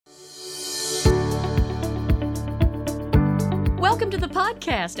Welcome to the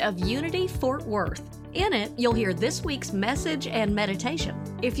podcast of Unity Fort Worth. In it, you'll hear this week's message and meditation.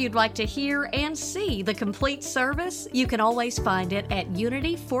 If you'd like to hear and see the complete service, you can always find it at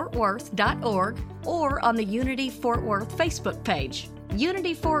unityfortworth.org or on the Unity Fort Worth Facebook page.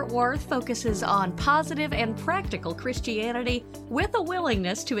 Unity Fort Worth focuses on positive and practical Christianity with a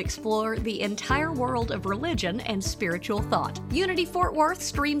willingness to explore the entire world of religion and spiritual thought. Unity Fort Worth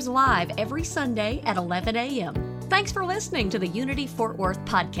streams live every Sunday at 11 a.m. Thanks for listening to the Unity Fort Worth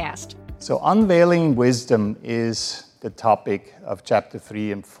podcast. So unveiling wisdom is the topic of chapter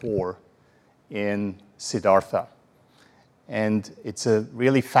 3 and 4 in Siddhartha. And it's a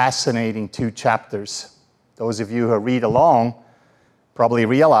really fascinating 2 chapters. Those of you who read along probably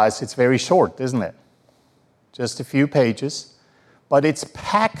realize it's very short, isn't it? Just a few pages, but it's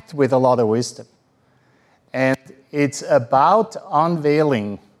packed with a lot of wisdom. And it's about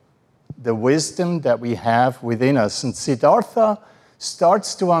unveiling the wisdom that we have within us. And Siddhartha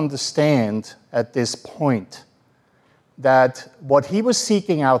starts to understand at this point that what he was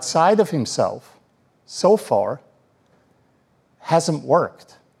seeking outside of himself so far hasn't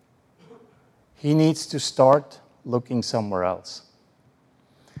worked. He needs to start looking somewhere else.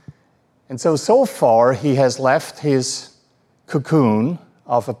 And so far, he has left his cocoon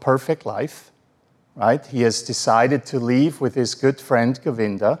of a perfect life, right? He has decided to leave with his good friend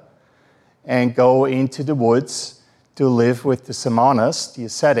Govinda and go into the woods to live with the samanas, the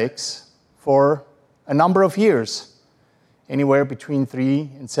ascetics, for a number of years, anywhere between 3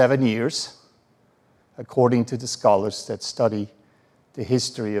 and 7 years, according to the scholars that study the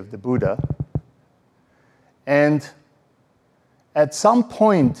history of the Buddha. And at some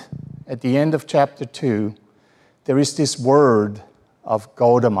point, at the end of chapter 2, there is this word of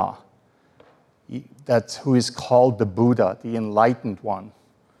Gautama, who is called the Buddha, the enlightened one,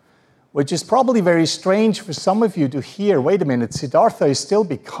 which is probably very strange for some of you to hear. Wait a minute, Siddhartha is still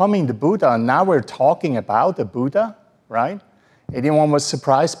becoming the Buddha, and now we're talking about the Buddha, right? Anyone was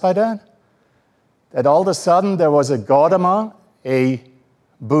surprised by that? That all of a sudden there was a Gautama, a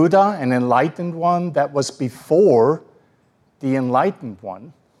Buddha, an enlightened one that was before the enlightened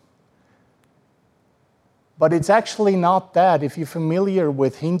one. But it's actually not that. If you're familiar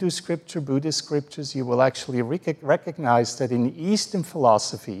with Hindu scripture, Buddhist scriptures, you will actually recognize that in Eastern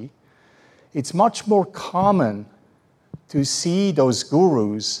philosophy, it's much more common to see those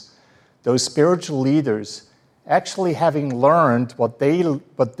gurus, those spiritual leaders, actually having learned what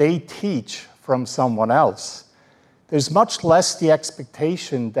they teach from someone else. There's much less the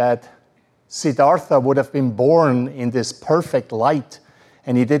expectation that Siddhartha would have been born in this perfect light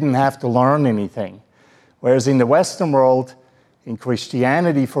and he didn't have to learn anything. Whereas in the Western world, in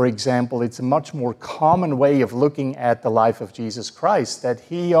Christianity, for example, it's a much more common way of looking at the life of Jesus Christ, that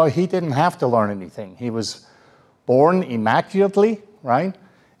he didn't have to learn anything. He was born immaculately, right?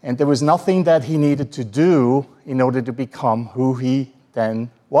 And there was nothing that he needed to do in order to become who he then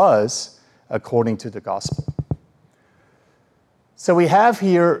was, according to the gospel. So we have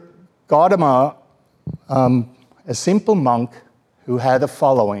here Gautama, a simple monk who had a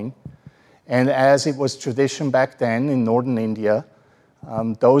following. And as it was tradition back then in northern India,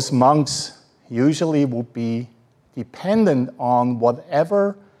 those monks usually would be dependent on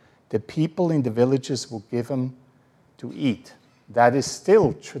whatever the people in the villages would give them to eat. That is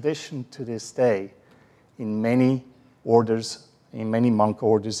still tradition to this day in many orders, in many monk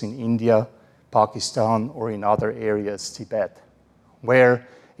orders in India, Pakistan, or in other areas, Tibet, where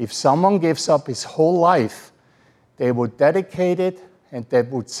if someone gives up his whole life, they would dedicate it and they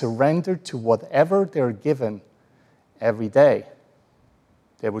would surrender to whatever they're given every day.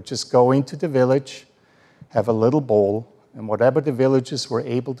 They would just go into the village, have a little bowl, and whatever the villagers were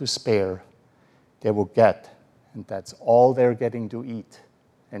able to spare, they would get. And that's all they're getting to eat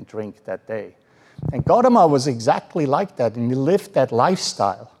and drink that day. And Gautama was exactly like that, and he lived that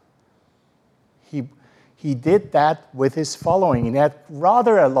lifestyle. He did that with his following. He had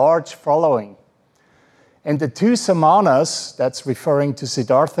rather a large following. And the 2 samanas, that's referring to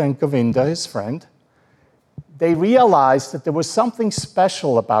Siddhartha and Govinda, his friend, they realized that there was something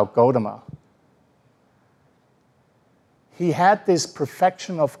special about Gautama. He had this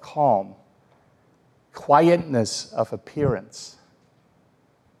perfection of calm, quietness of appearance.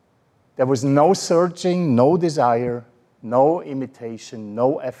 There was no searching, no desire, no imitation,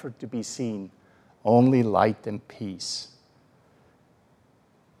 no effort to be seen, only light and peace.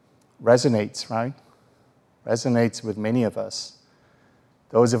 Resonates, right? Resonates with many of us.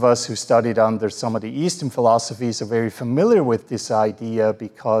 Those of us who studied under some of the Eastern philosophies are very familiar with this idea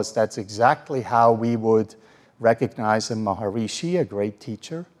because that's exactly how we would recognize a Maharishi, a great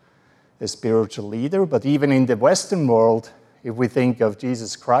teacher, a spiritual leader. But even in the Western world, If we think of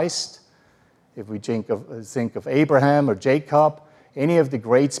Jesus Christ, if we think of Abraham or Jacob, any of the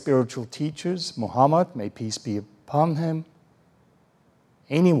great spiritual teachers, Muhammad, may peace be upon him,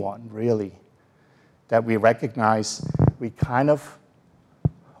 anyone really that we recognize, we kind of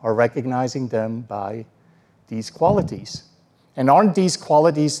are recognizing them by these qualities. And aren't these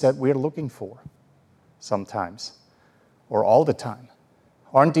qualities that we're looking for sometimes or all the time?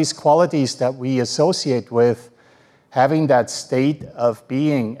 Aren't these qualities that we associate with having that state of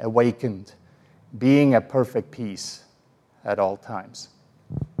being awakened, being at perfect peace at all times?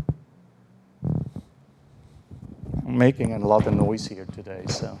 I'm making a lot of noise here today,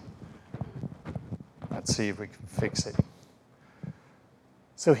 so let's see if we can fix it.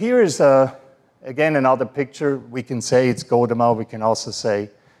 So here is, again, another picture. We can say it's Gautama. We can also say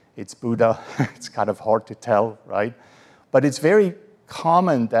it's Buddha. It's kind of hard to tell, right? But it's very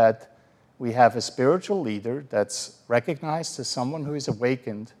common that we have a spiritual leader that's recognized as someone who is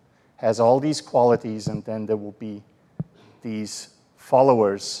awakened, has all these qualities, and then there will be these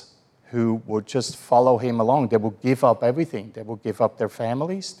followers who would just follow him along. They will give up everything. They will give up their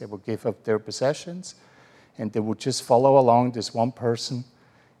families. They will give up their possessions. And they will just follow along this one person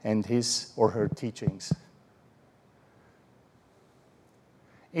and his or her teachings.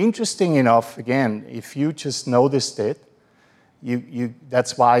 Interesting enough, again, if you just noticed it,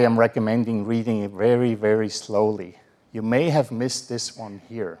 that's why I'm recommending reading it very, very slowly. You may have missed this one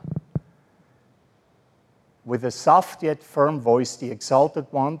here. With a soft yet firm voice, the exalted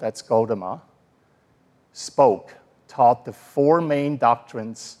one, that's Gautama, spoke, taught the four main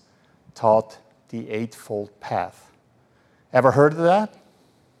doctrines, taught the Eightfold Path. Ever heard of that?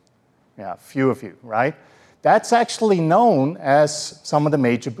 Yeah, a few of you, right? That's actually known as some of the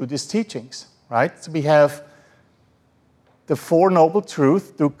major Buddhist teachings, right? So we have the Four Noble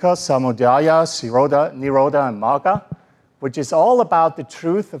Truths, dukkha, samudaya, nirodha, and magga, which is all about the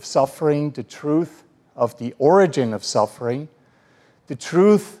truth of suffering, the truth of the origin of suffering, the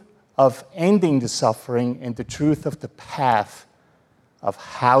truth of ending the suffering, and the truth of the path of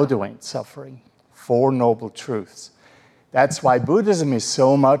how to end suffering. Four Noble Truths. That's why Buddhism is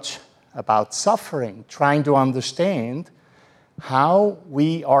so much about suffering, trying to understand how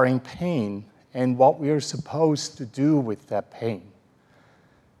we are in pain and what we are supposed to do with that pain.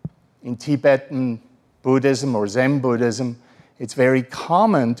 In Tibetan Buddhism or Zen Buddhism, it's very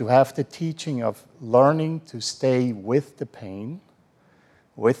common to have the teaching of learning to stay with the pain,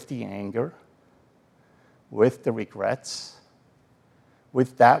 with the anger, with the regrets,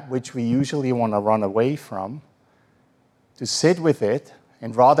 with that which we usually want to run away from, to sit with it,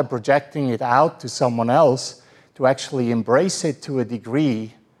 and rather projecting it out to someone else, to actually embrace it to a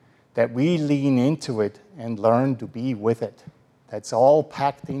degree that we lean into it and learn to be with it. That's all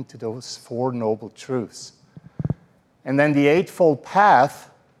packed into those Four Noble Truths. And then the Eightfold Path,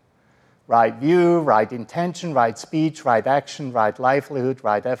 right view, right intention, right speech, right action, right livelihood,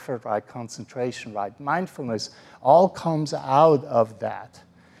 right effort, right concentration, right mindfulness, all comes out of that.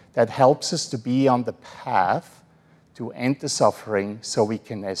 That helps us to be on the path to end the suffering so we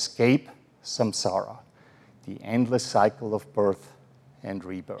can escape samsara, the endless cycle of birth and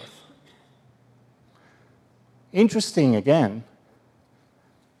rebirth. Interesting again,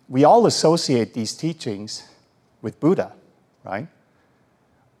 we all associate these teachings with Buddha, right?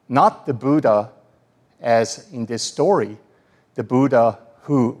 Not the Buddha as in this story, the Buddha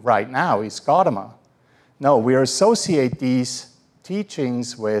who right now is Gautama. No, we associate these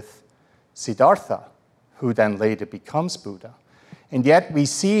teachings with Siddhartha, who then later becomes Buddha. And yet we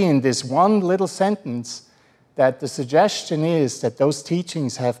see in this one little sentence that the suggestion is that those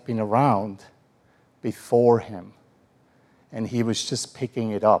teachings have been around before him. And he was just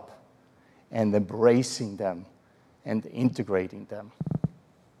picking it up and embracing them and integrating them.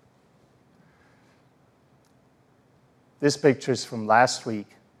 This picture is from last week.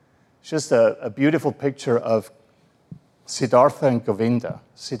 It's just a beautiful picture of Siddhartha and Govinda.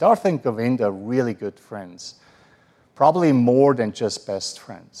 Siddhartha and Govinda are really good friends, probably more than just best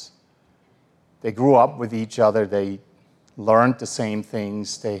friends. They grew up with each other. They learned the same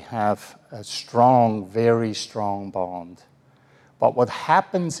things. They have a strong, very strong bond. But what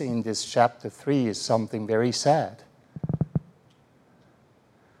happens in this chapter 3 is something very sad.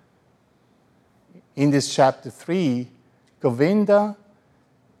 In this chapter 3, Govinda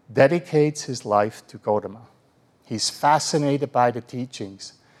dedicates his life to Gautama. He's fascinated by the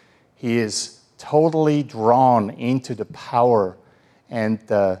teachings. He is totally drawn into the power and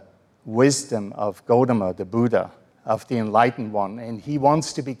the wisdom of Gautama, the Buddha, of the enlightened one. And he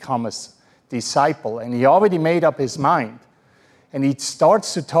wants to become a disciple. And he already made up his mind. And he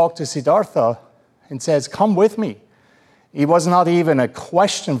starts to talk to Siddhartha and says, "Come with me." It was not even a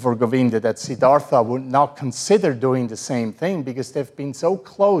question for Govinda that Siddhartha would not consider doing the same thing because they've been so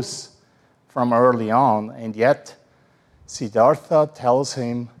close from early on, and yet Siddhartha tells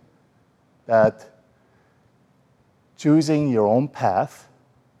him that choosing your own path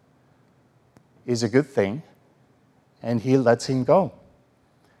is a good thing, and he lets him go.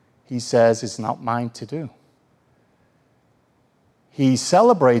 He says, it's not mine to do. He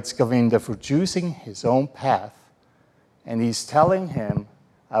celebrates Govinda for choosing his own path, and he's telling him,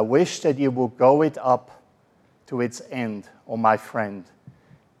 I wish that you will go it up to its end, O my friend,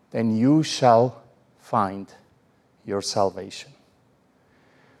 then you shall find your salvation.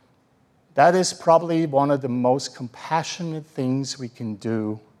 That is probably one of the most compassionate things we can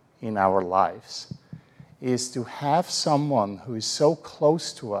do in our lives, is to have someone who is so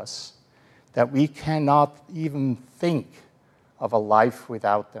close to us that we cannot even think of a life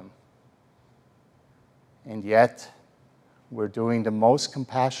without them. And yet, we're doing the most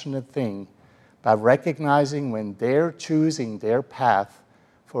compassionate thing by recognizing when they're choosing their path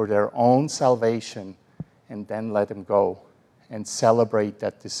for their own salvation, and then let them go and celebrate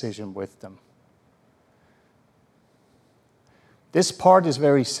that decision with them. This part is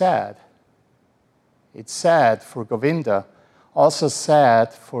very sad. It's sad for Govinda, also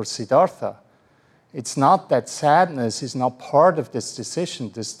sad for Siddhartha. It's not that sadness is not part of this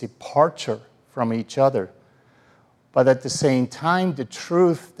decision, this departure from each other. But at the same time, the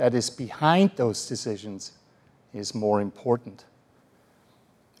truth that is behind those decisions is more important.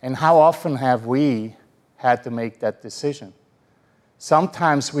 And how often have we had to make that decision?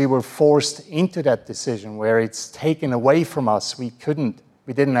 Sometimes we were forced into that decision where it's taken away from us. We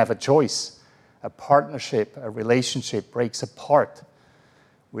didn't have a choice. A partnership, a relationship breaks apart.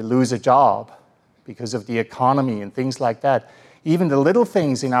 We lose a job because of the economy and things like that. Even the little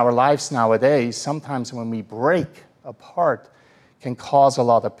things in our lives nowadays, sometimes when we break apart, can cause a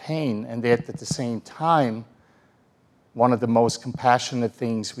lot of pain. And yet at the same time, one of the most compassionate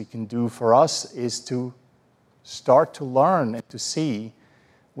things we can do for us is to start to learn and to see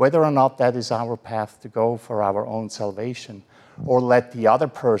whether or not that is our path to go for our own salvation, or let the other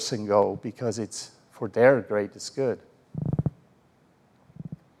person go because it's for their greatest good.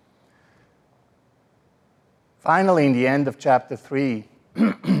 Finally, in the end of chapter 3,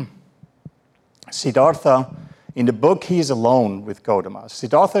 Siddhartha, in the book, he is alone with Gautama.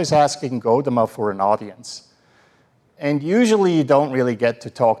 Siddhartha is asking Gautama for an audience. And usually you don't really get to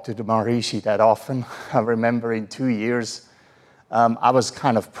talk to the Maharishi that often. I remember in 2 years, I was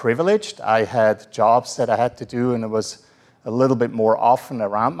kind of privileged. I had jobs that I had to do, and it was a little bit more often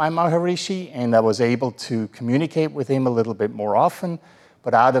around my Maharishi, and I was able to communicate with him a little bit more often.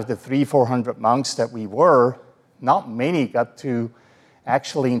 But out of the 300-400 monks that we were, not many got to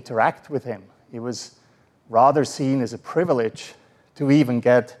actually interact with him. It was rather seen as a privilege to even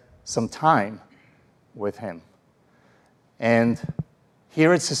get some time with him. And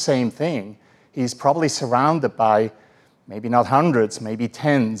here it's the same thing. He's probably surrounded by maybe not hundreds, maybe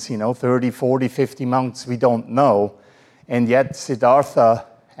tens, 30, 40, 50 monks, we don't know. And yet Siddhartha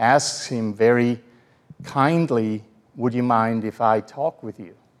asks him very kindly, would you mind if I talk with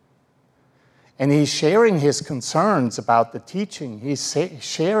you? And he's sharing his concerns about the teaching. He's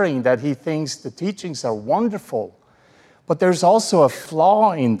sharing that he thinks the teachings are wonderful, but there's also a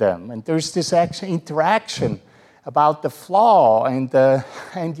flaw in them. And there's this interaction about the flaw,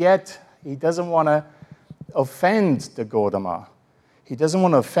 and yet he doesn't want to offend the Gautama. He doesn't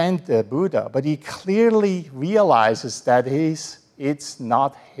want to offend the Buddha, but he clearly realizes that it's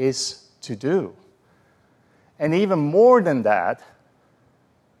not his to do. And even more than that,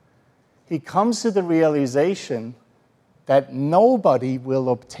 he comes to the realization that nobody will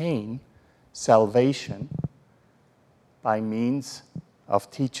obtain salvation by means of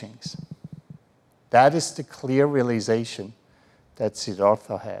teachings. That is the clear realization that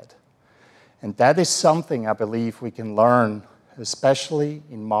Siddhartha had. And that is something I believe we can learn, especially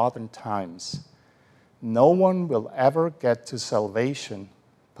in modern times. No one will ever get to salvation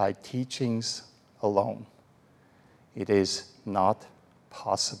by teachings alone. It is not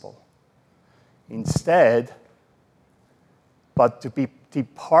possible. Instead, but to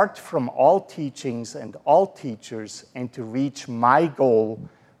depart from all teachings and all teachers and to reach my goal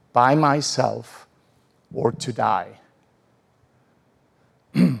by myself, or to die.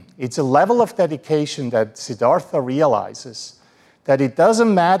 It's a level of dedication that Siddhartha realizes that it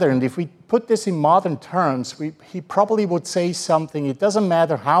doesn't matter, and if we put this in modern terms, he probably would say something, it doesn't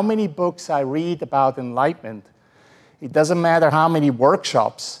matter how many books I read about enlightenment, it doesn't matter how many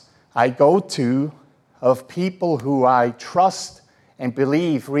workshops I go to of people who I trust and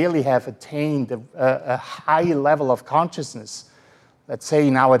believe really have attained a high level of consciousness. Let's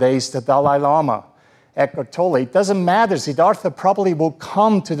say nowadays the Dalai Lama, Eckhart Tolle. It doesn't matter. Siddhartha probably will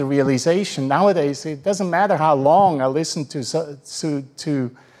come to the realization. Nowadays, it doesn't matter how long I listen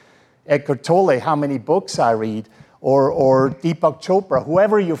to Eckhart Tolle, how many books I read, or Deepak Chopra,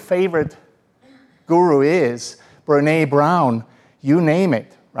 whoever your favorite guru is, Brené Brown, you name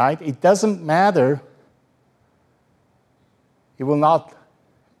it, right? It doesn't matter. It will not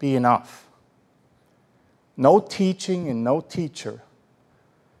be enough. No teaching and no teacher.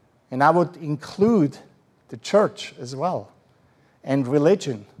 And I would include the church as well, and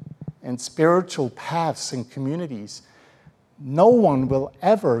religion, and spiritual paths and communities. No one will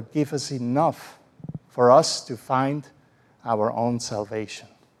ever give us enough for us to find our own salvation.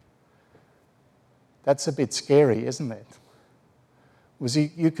 That's a bit scary, isn't it?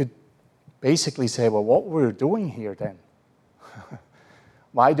 You could basically say, well, what we're doing here then?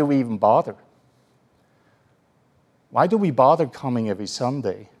 Why do we even bother? Why do we bother coming every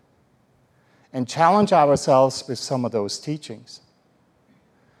Sunday and challenge ourselves with some of those teachings?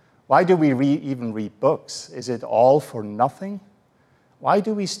 Why do we even read books? Is it all for nothing? Why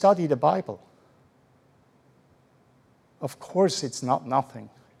do we study the Bible? Of course, it's not nothing.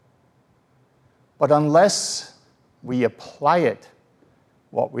 But unless we apply it,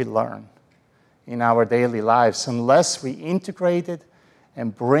 what we learn in our daily lives, unless we integrate it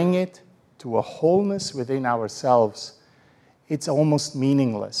and bring it to a wholeness within ourselves, it's almost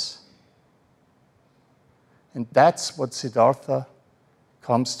meaningless. And that's what Siddhartha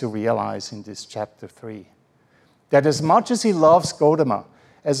comes to realize in this chapter 3. That as much as he loves Gautama,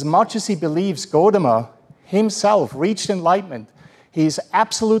 as much as he believes Gautama himself reached enlightenment, he is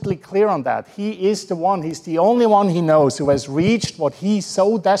absolutely clear on that. He is the one, he's the only one he knows who has reached what he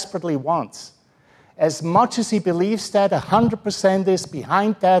so desperately wants. As much as he believes that, 100% is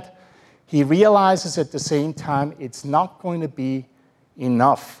behind that, he realizes at the same time it's not going to be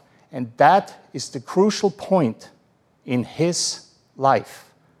enough. And that is the crucial point in his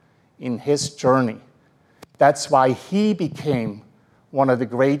life, in his journey. That's why he became one of the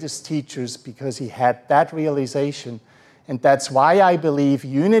greatest teachers, because he had that realization. And that's why I believe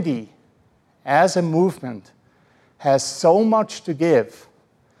unity as a movement has so much to give,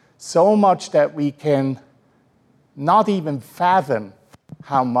 so much that we can not even fathom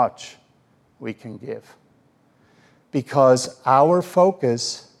how much we can give. Because our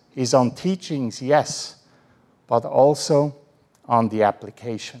focus is on teachings, yes, but also on the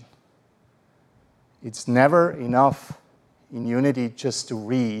application. It's never enough in unity just to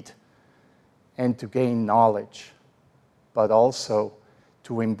read and to gain knowledge, but also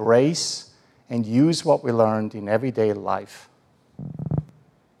to embrace and use what we learned in everyday life.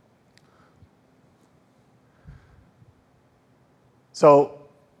 So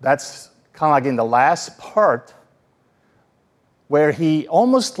that's kind of like in the last part, where he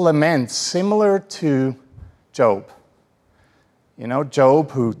almost laments, similar to Job. You know,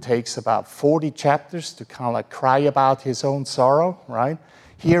 Job, who takes about 40 chapters to kind of like cry about his own sorrow, right?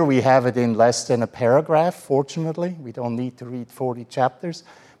 Here we have it in less than a paragraph, fortunately. We don't need to read 40 chapters.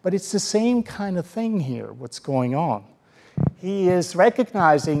 But it's the same kind of thing here, what's going on. He is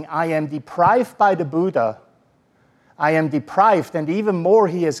recognizing, I am deprived by the Buddha. I am deprived, and even more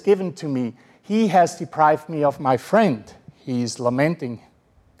he has given to me. He has deprived me of my friend. He is lamenting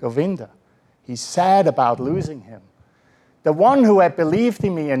Govinda. He's sad about losing him. The one who had believed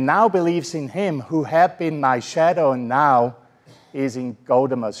in me and now believes in him, who had been my shadow and now is in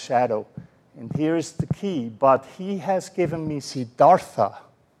Gautama's shadow. And here's the key, but he has given me Siddhartha,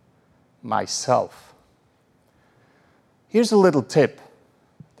 myself. Here's a little tip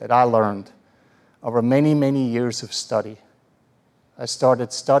that I learned over many, many years of study. I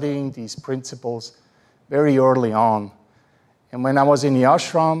started studying these principles very early on. And when I was in the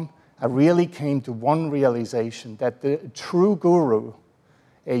ashram, I really came to one realization, that the true guru,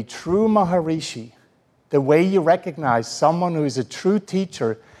 a true maharishi, the way you recognize someone who is a true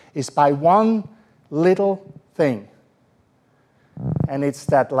teacher is by one little thing. And it's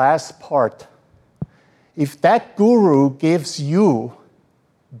that last part. If that guru gives you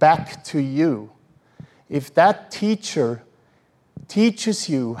back to you, if that teacher teaches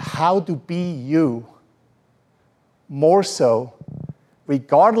you how to be you, more so,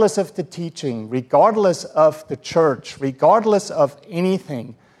 regardless of the teaching, regardless of the church, regardless of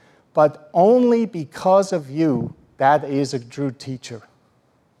anything, but only because of you, that is a true teacher.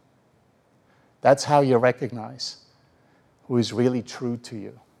 That's how you recognize who is really true to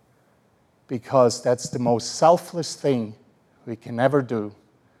you. Because that's the most selfless thing we can ever do,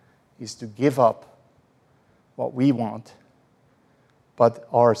 is to give up what we want but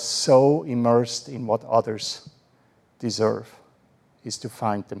are so immersed in what others deserve, is to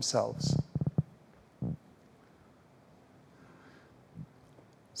find themselves.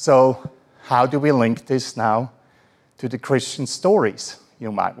 So, how do we link this now to the Christian stories,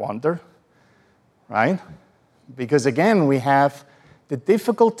 you might wonder, right? Because again, we have the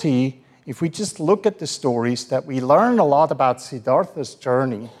difficulty, if we just look at the stories, that we learn a lot about Siddhartha's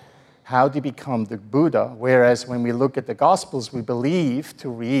journey, how to become the Buddha, whereas when we look at the Gospels, we believe to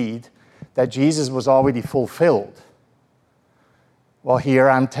read that Jesus was already fulfilled. Well, here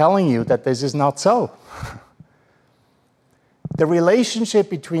I'm telling you that this is not so. The relationship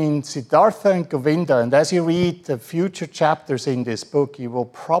between Siddhartha and Govinda, and as you read the future chapters in this book, you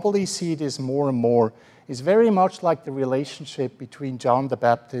will probably see this more and more, is very much like the relationship between John the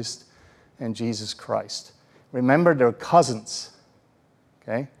Baptist and Jesus Christ. Remember, they're cousins,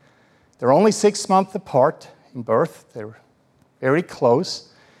 okay? They're only 6 months apart in birth. They're very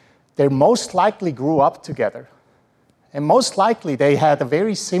close. They most likely grew up together. And most likely they had a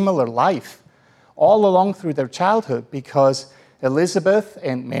very similar life all along through their childhood, because Elizabeth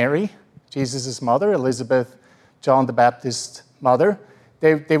and Mary, Jesus' mother, Elizabeth, John the Baptist's mother,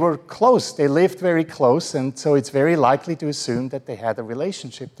 they were close. They lived very close, and so it's very likely to assume that they had a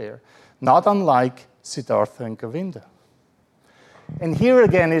relationship there, not unlike Siddhartha and Govinda. And here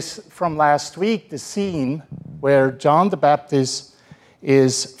again is from last week the scene where John the Baptist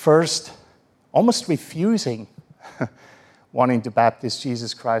is first almost refusing wanting to baptize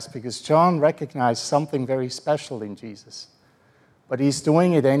Jesus Christ, because John recognized something very special in Jesus. But he's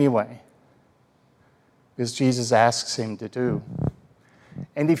doing it anyway, because Jesus asks him to do.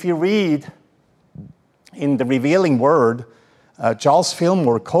 And if you read in the Revealing Word, Charles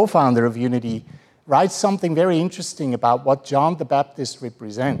Fillmore, co-founder of Unity, writes something very interesting about what John the Baptist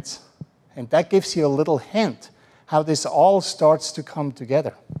represents. And that gives you a little hint how this all starts to come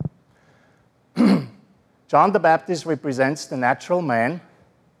together. John the Baptist represents the natural man,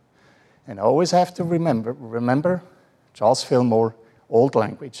 and always have to remember, Charles Fillmore, old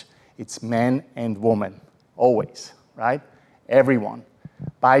language, it's man and woman, always, right? Everyone,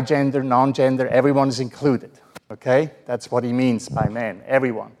 bi-gender, non-gender, everyone is included, okay? That's what he means by man,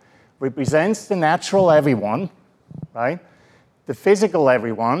 everyone. Represents the natural everyone, right? The physical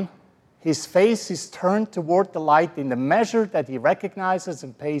everyone. His face is turned toward the light in the measure that he recognizes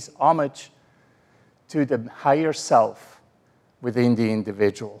and pays homage to the higher self within the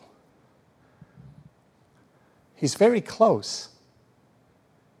individual. He's very close,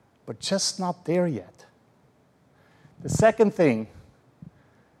 but just not there yet. The second thing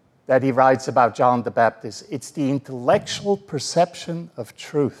that he writes about John the Baptist, it's the intellectual perception of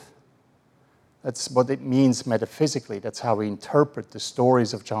truth. That's what it means metaphysically. That's how we interpret the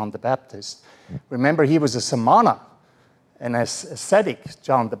stories of John the Baptist. Remember, he was a samana, an ascetic,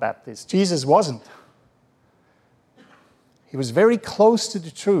 John the Baptist. Jesus wasn't. He was very close to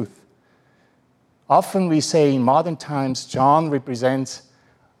the truth. Often we say in modern times, John represents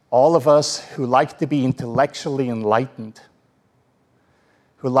all of us who like to be intellectually enlightened,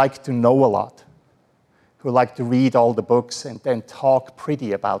 who like to know a lot, who like to read all the books and then talk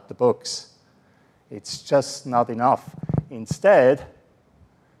pretty about the books. It's just not enough. Instead,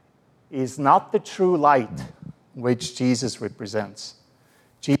 is not the true light which Jesus represents.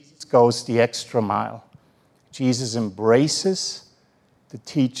 Jesus goes the extra mile. Jesus embraces the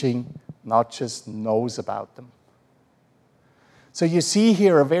teaching, not just knows about them. So you see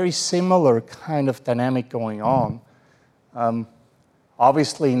here a very similar kind of dynamic going on,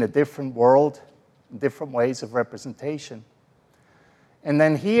 obviously in a different world, different ways of representation. And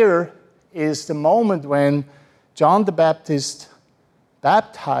then here is the moment when John the Baptist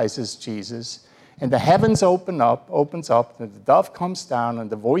baptizes Jesus, and the heavens opens up, and the dove comes down, and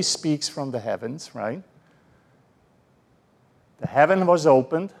the voice speaks from the heavens, right? The heaven was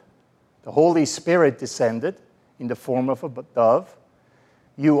opened, the Holy Spirit descended in the form of a dove.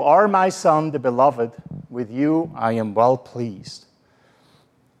 You are my Son, the beloved. With you I am well pleased.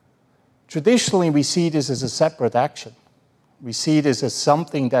 Traditionally, we see this as a separate action. We see this as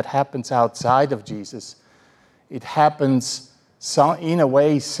something that happens outside of Jesus. It happens in a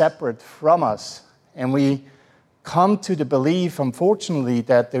way separate from us. And we come to the belief, unfortunately,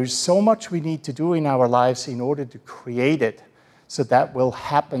 that there's so much we need to do in our lives in order to create it, so that will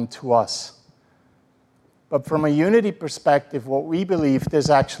happen to us. But from a unity perspective, what we believe this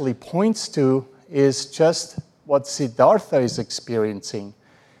actually points to is just what Siddhartha is experiencing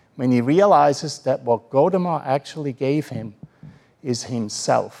when he realizes that what Gautama actually gave him is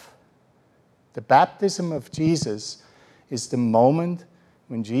himself. The baptism of Jesus is the moment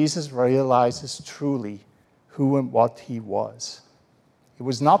when Jesus realizes truly who and what he was. It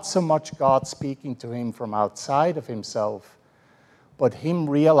was not so much God speaking to him from outside of himself, but him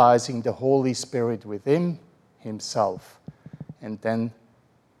realizing the Holy Spirit within himself, and then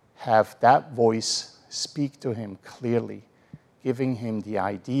have that voice speak to him clearly, giving him the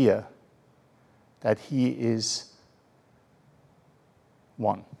idea that he is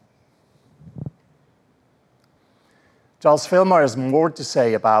one. Charles Fillmore has more to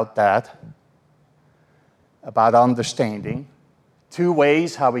say about that, about understanding. 2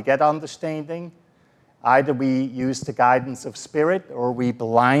 ways how we get understanding. Either we use the guidance of spirit, or we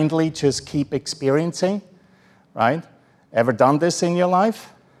blindly just keep experiencing, right? Ever done this in your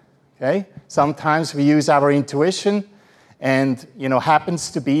life? Okay. Sometimes we use our intuition, and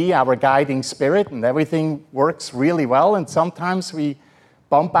happens to be our guiding spirit, and everything works really well. And sometimes we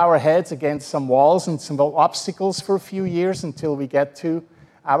bump our heads against some walls and some obstacles for a few years until we get to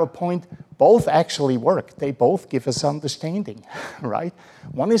our point. Both actually work. They both give us understanding, right?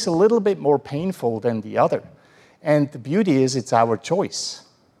 One is a little bit more painful than the other. And the beauty is it's our choice.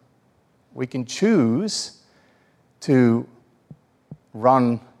 We can choose to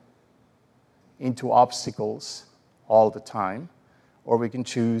run into obstacles all the time, or we can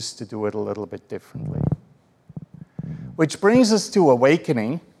choose to do it a little bit differently. Which brings us to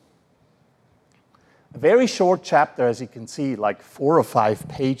awakening. A very short chapter, as you can see, like 4 or 5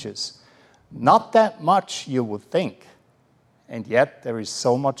 pages. Not that much, you would think, and yet there is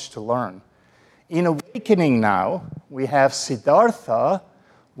so much to learn. In awakening now, we have Siddhartha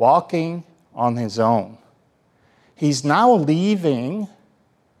walking on his own. He's now leaving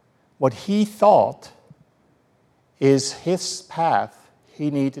what he thought is his path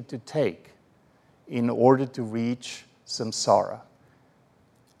he needed to take in order to reach samsara.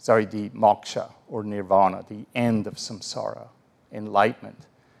 The moksha or nirvana, the end of samsara, enlightenment.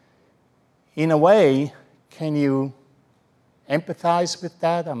 In a way, can you empathize with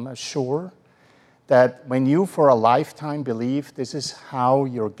that? I'm sure that when you for a lifetime believe this is how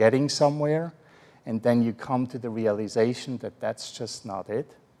you're getting somewhere, and then you come to the realization that that's just not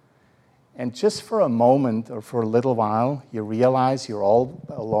it, and just for a moment or for a little while, you realize you're all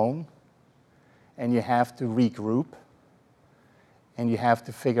alone, and you have to regroup, and you have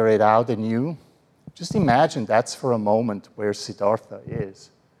to figure it out anew. Just imagine that's for a moment where Siddhartha is.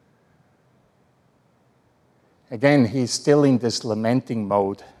 Again, he's still in this lamenting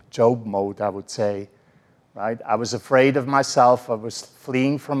mode, Job mode, I would say, right? I was afraid of myself. I was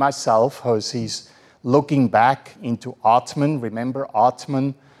fleeing from myself, as he's looking back into Atman. Remember,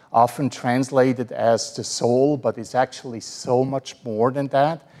 Atman, often translated as the soul, but it's actually so much more than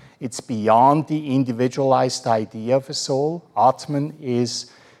that. It's beyond the individualized idea of a soul. Atman is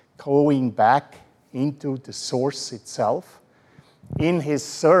going back into the source itself. In his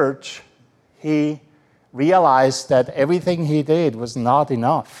search, he realized that everything he did was not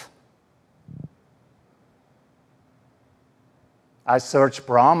enough. I searched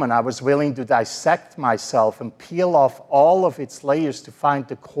Brahman. I was willing to dissect myself and peel off all of its layers to find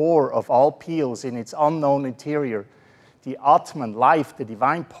the core of all peels in its unknown interior. The Atman, life, the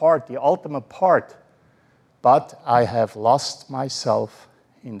divine part, the ultimate part. But I have lost myself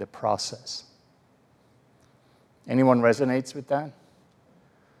in the process. Anyone resonates with that?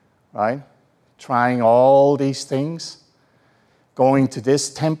 Right? Trying all these things, going to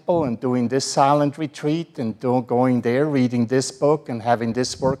this temple and doing this silent retreat and going there, reading this book and having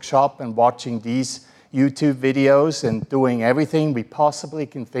this workshop and watching these YouTube videos and doing everything we possibly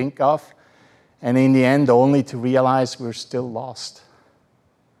can think of. And in the end, only to realize we're still lost.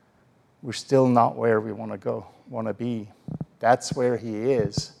 We're still not where we want to be. That's where he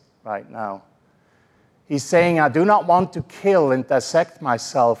is right now. He's saying, I do not want to kill and dissect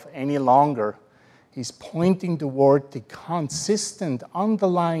myself any longer. He's pointing toward the consistent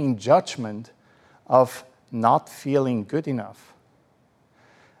underlying judgment of not feeling good enough.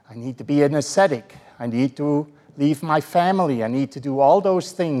 I need to be an ascetic. I need to leave my family. I need to do all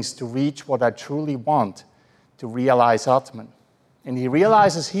those things to reach what I truly want, to realize Atman. And he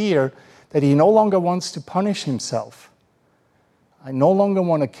realizes here that he no longer wants to punish himself. I no longer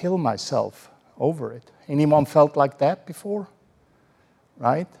want to kill myself over it. Anyone felt like that before?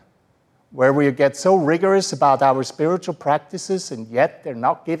 Right? Where we get so rigorous about our spiritual practices and yet they're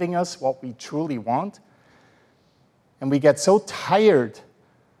not giving us what we truly want. And we get so tired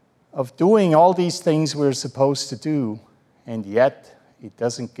of doing all these things we're supposed to do, and yet it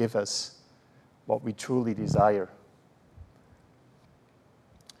doesn't give us what we truly desire.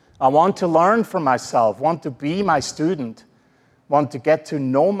 I want to learn from myself, want to be my student, want to get to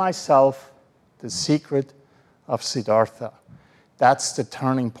know myself, the secret of Siddhartha. That's the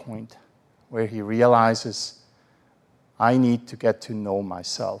turning point where he realizes, I need to get to know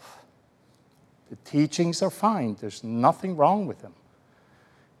myself. The teachings are fine. There's nothing wrong with them.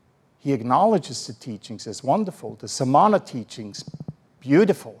 He acknowledges the teachings as wonderful. The Samana teachings,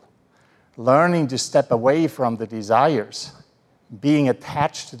 beautiful. Learning to step away from the desires, being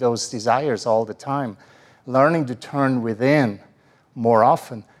attached to those desires all the time, learning to turn within more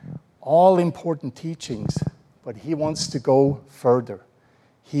often. All important teachings, but he wants to go further.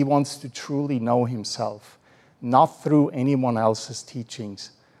 He wants to truly know himself, not through anyone else's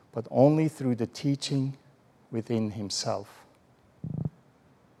teachings, but only through the teaching within himself.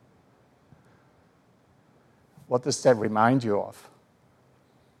 What does that remind you of?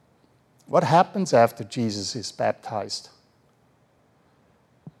 What happens after Jesus is baptized?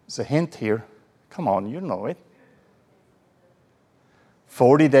 There's a hint here. Come on, you know it.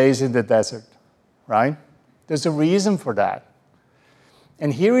 40 days in the desert, right? There's a reason for that.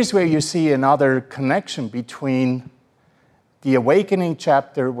 And here is where you see another connection between the awakening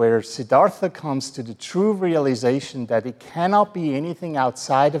chapter where Siddhartha comes to the true realization that it cannot be anything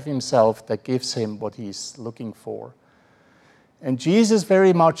outside of himself that gives him what he's looking for. And Jesus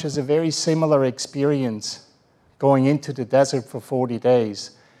very much has a very similar experience going into the desert for 40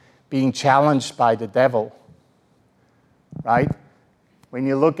 days, being challenged by the devil, right? When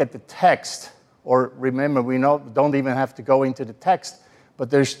you look at the text, or remember, we don't even have to go into the text, but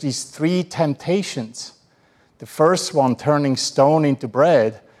there's these 3 temptations. The first one, turning stone into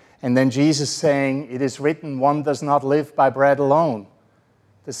bread, and then Jesus saying, it is written, one does not live by bread alone.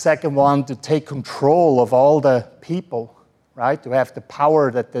 The second one, to take control of all the people, right? To have the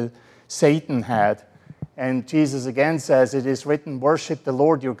power that Satan had. And Jesus again says, it is written, worship the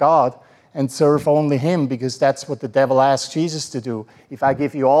Lord your God and serve only him, because that's what the devil asked Jesus to do. If I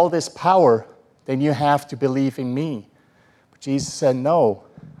give you all this power, then you have to believe in me. But Jesus said, no,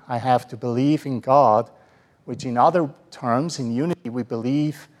 I have to believe in God, which in other terms, in unity, we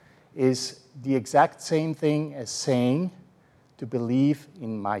believe is the exact same thing as saying to believe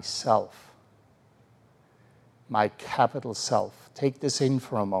in myself, my capital self. Take this in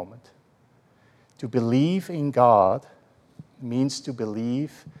for a moment. To believe in God means to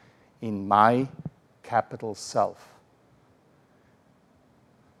believe in my capital self.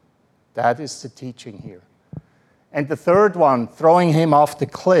 That is the teaching here. And the third one, throwing him off the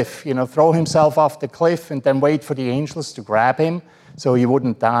cliff, throw himself off the cliff and then wait for the angels to grab him so he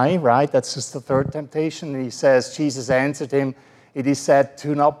wouldn't die, right? That's just the third temptation. And he says, Jesus answered him, it is said,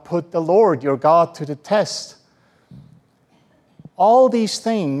 do not put the Lord your God to the test. All these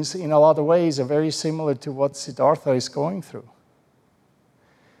things, in a lot of ways, are very similar to what Siddhartha is going through.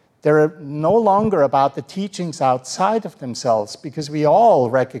 They're no longer about the teachings outside of themselves, because we all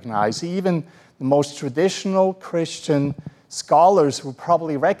recognize, even the most traditional Christian scholars will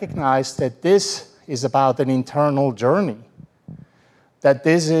probably recognize that this is about an internal journey, that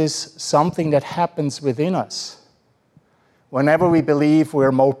this is something that happens within us. Whenever we believe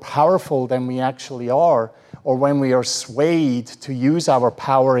we're more powerful than we actually are, or when we are swayed to use our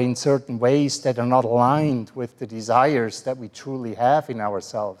power in certain ways that are not aligned with the desires that we truly have in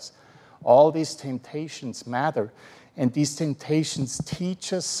ourselves, all these temptations matter. And these temptations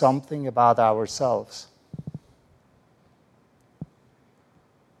teach us something about ourselves.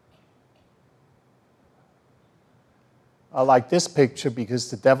 I like this picture because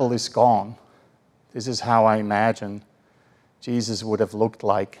the devil is gone. This is how I imagine Jesus would have looked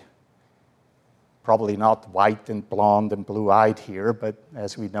like. Probably not white and blonde and blue-eyed here, but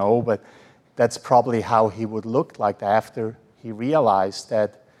as we know, but that's probably how he would look like after he realized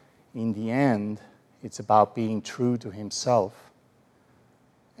that in the end, it's about being true to himself.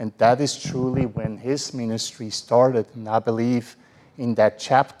 And that is truly when his ministry started. And I believe in that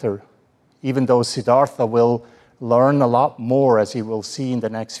chapter, even though Siddhartha will learn a lot more, as he will see in the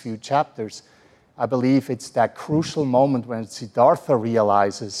next few chapters, I believe it's that crucial moment when Siddhartha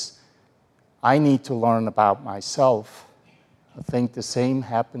realizes, I need to learn about myself. I think the same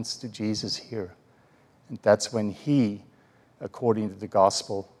happens to Jesus here. And that's when he, according to the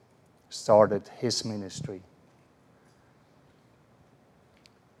gospel, started his ministry.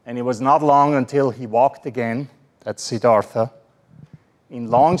 And it was not long until he walked again, that's Siddhartha,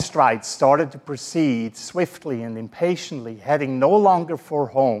 in long strides started to proceed swiftly and impatiently, heading no longer for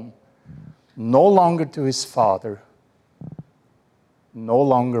home, no longer to his father, no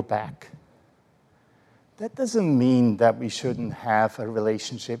longer back. That doesn't mean that we shouldn't have a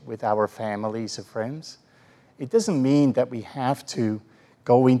relationship with our families or friends. It doesn't mean that we have to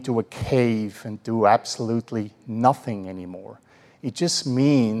go into a cave and do absolutely nothing anymore. It just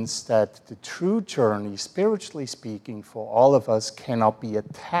means that the true journey, spiritually speaking, for all of us cannot be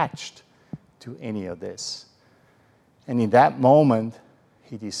attached to any of this. And in that moment,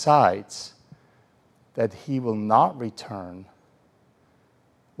 he decides that he will not return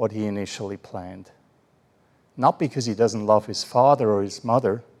what he initially planned. Not because he doesn't love his father or his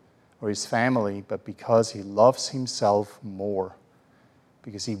mother or his family, but because he loves himself more.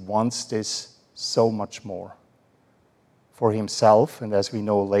 Because he wants this so much more for himself, and as we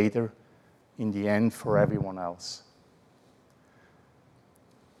know later, in the end, for everyone else.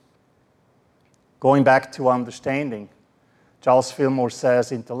 Going back to understanding, Charles Fillmore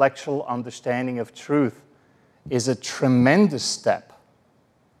says, intellectual understanding of truth is a tremendous step.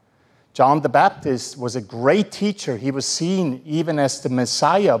 John the Baptist was a great teacher. He was seen even as the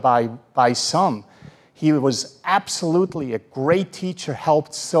Messiah by some. He was absolutely a great teacher,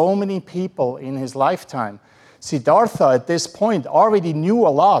 helped so many people in his lifetime. Siddhartha, at this point, already knew a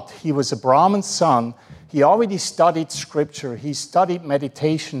lot. He was a Brahmin's son. He already studied scripture. He studied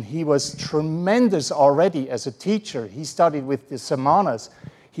meditation. He was tremendous already as a teacher. He studied with the Samanas.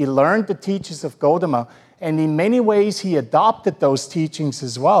 He learned the teachings of Gautama, and in many ways he adopted those teachings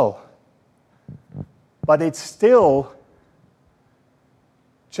as well. But it's still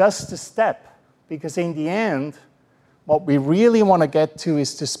just a step, because in the end, what we really want to get to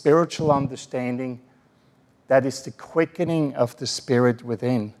is the spiritual understanding. That is the quickening of the spirit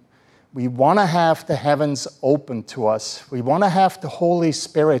within. We want to have the heavens open to us. We want to have the Holy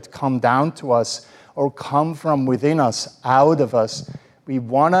Spirit come down to us or come from within us, out of us. We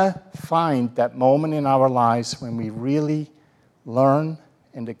want to find that moment in our lives when we really learn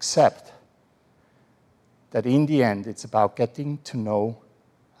and accept that in the end it's about getting to know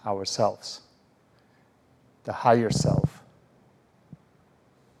ourselves, the higher self.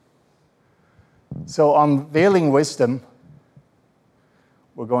 So, unveiling wisdom,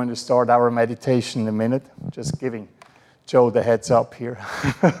 we're going to start our meditation in a minute. Just giving Joe the heads up here.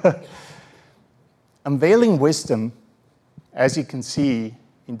 Unveiling wisdom, as you can see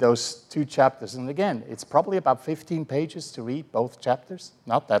in those two chapters, and again, it's probably about 15 pages to read both chapters.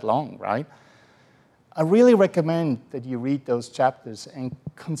 Not that long, right? I really recommend that you read those chapters and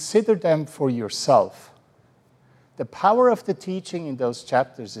consider them for yourself. The power of the teaching in those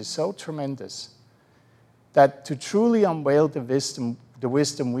chapters is so tremendous that to truly unveil the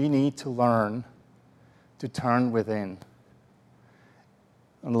wisdom we need to learn to turn within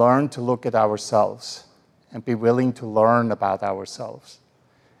and learn to look at ourselves and be willing to learn about ourselves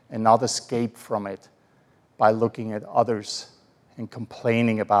and not escape from it by looking at others and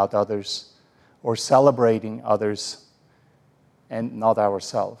complaining about others or celebrating others and not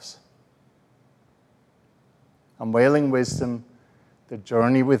ourselves. Unveiling wisdom, the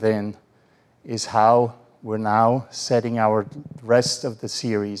journey within, is how we're now setting our rest of the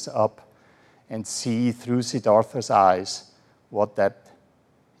series up and see through Siddhartha's eyes what that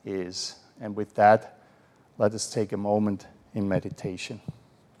is. And with that, let us take a moment in meditation.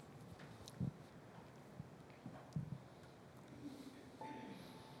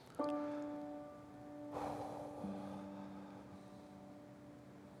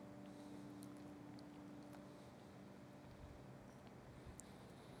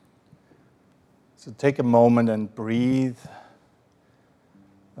 So take a moment and breathe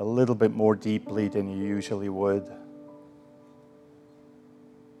a little bit more deeply than you usually would.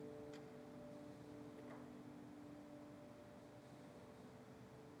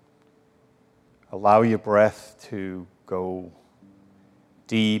 Allow your breath to go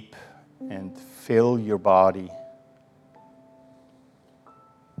deep and fill your body.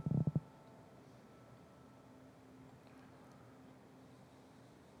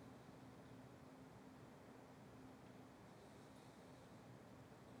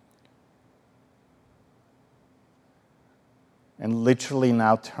 And literally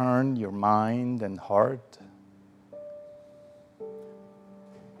now turn your mind and heart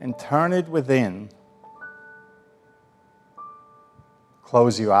and turn it within.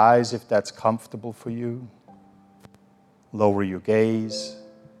 Close your eyes if that's comfortable for you. Lower your gaze.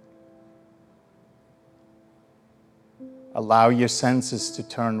 Allow your senses to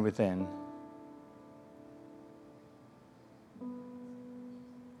turn within.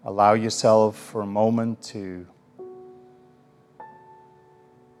 Allow yourself for a moment to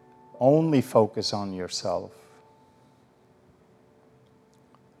only focus on yourself,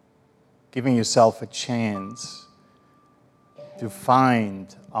 giving yourself a chance to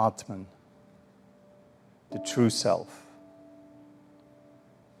find Atman, the true self.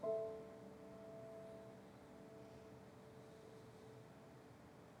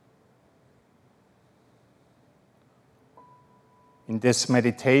 In this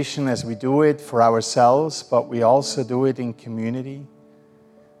meditation, as we do it for ourselves, but we also do it in community,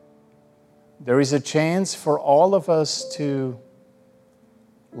 there is a chance for all of us to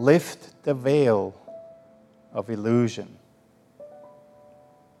lift the veil of illusion.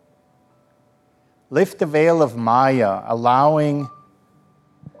 Lift the veil of Maya, allowing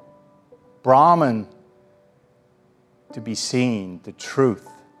Brahman to be seen, the truth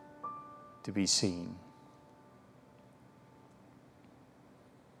to be seen.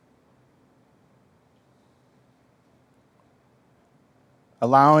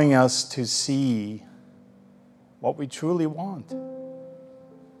 Allowing us to see what we truly want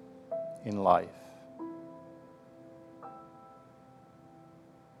in life.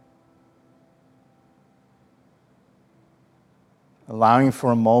 Allowing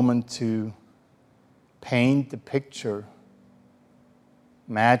for a moment to paint the picture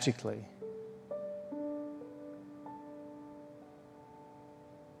magically.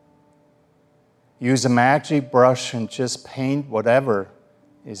 Use a magic brush and just paint whatever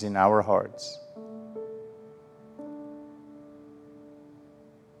is in our hearts.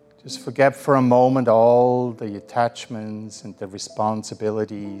 Just forget for a moment all the attachments and the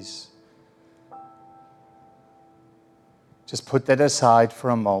responsibilities. Just put that aside for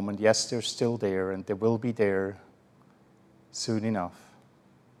a moment. Yes, they're still there, and they will be there soon enough.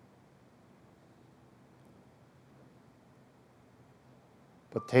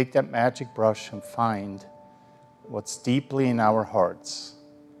 But take that magic brush and find what's deeply in our hearts,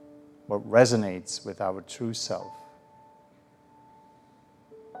 what resonates with our true self.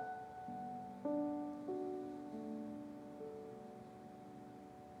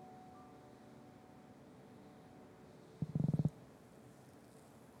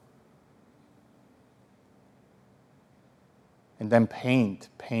 And then paint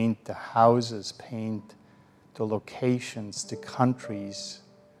the houses, paint the locations, the countries,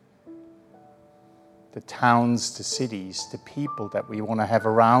 the towns, the cities, the people that we want to have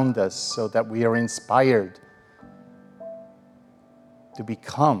around us so that we are inspired to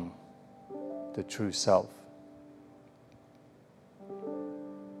become the true self.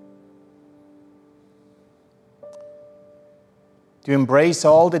 To embrace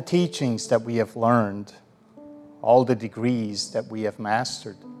all the teachings that we have learned, all the degrees that we have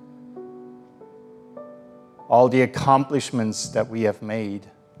mastered, all the accomplishments that we have made,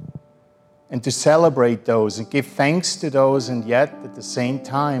 and to celebrate those and give thanks to those, and yet at the same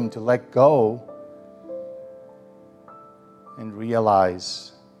time to let go and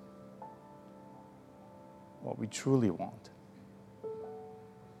realize what we truly want.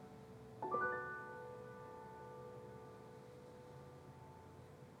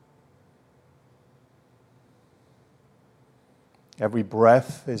 Every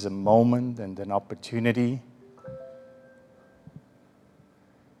breath is a moment and an opportunity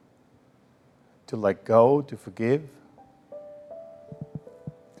to let go, to forgive,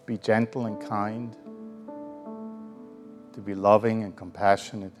 to be gentle and kind, to be loving and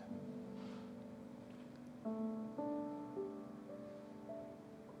compassionate.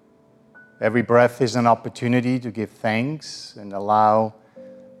 Every breath is an opportunity to give thanks and allow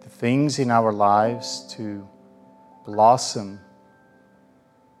the things in our lives to blossom,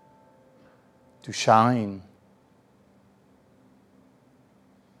 to shine,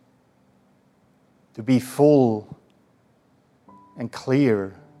 to be full and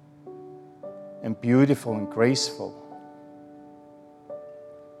clear and beautiful and graceful.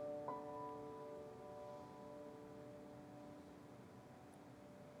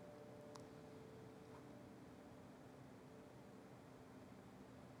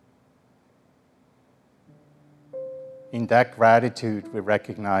 In that gratitude, we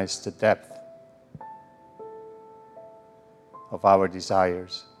recognize the depth of our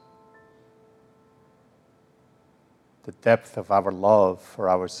desires, the depth of our love for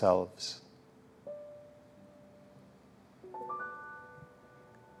ourselves,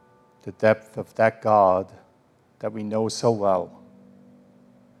 the depth of that God that we know so well,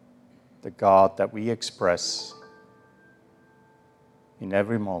 the God that we express in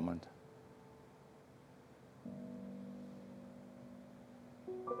every moment.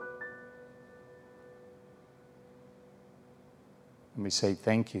 And we say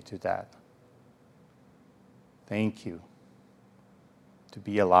thank you to that. Thank you to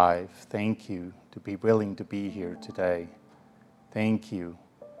be alive. Thank you to be willing to be here today. Thank you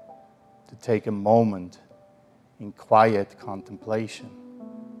to take a moment in quiet contemplation.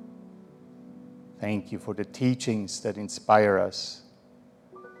 Thank you for the teachings that inspire us.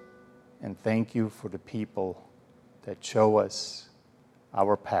 And thank you for the people that show us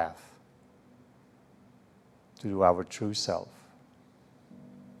our path to our true self.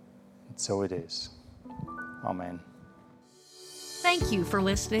 And so it is. Amen. Thank you for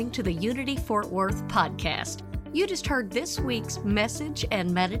listening to the Unity Fort Worth podcast. You just heard this week's message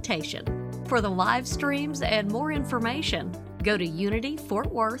and meditation. For the live streams and more information, go to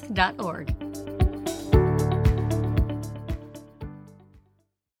unityfortworth.org.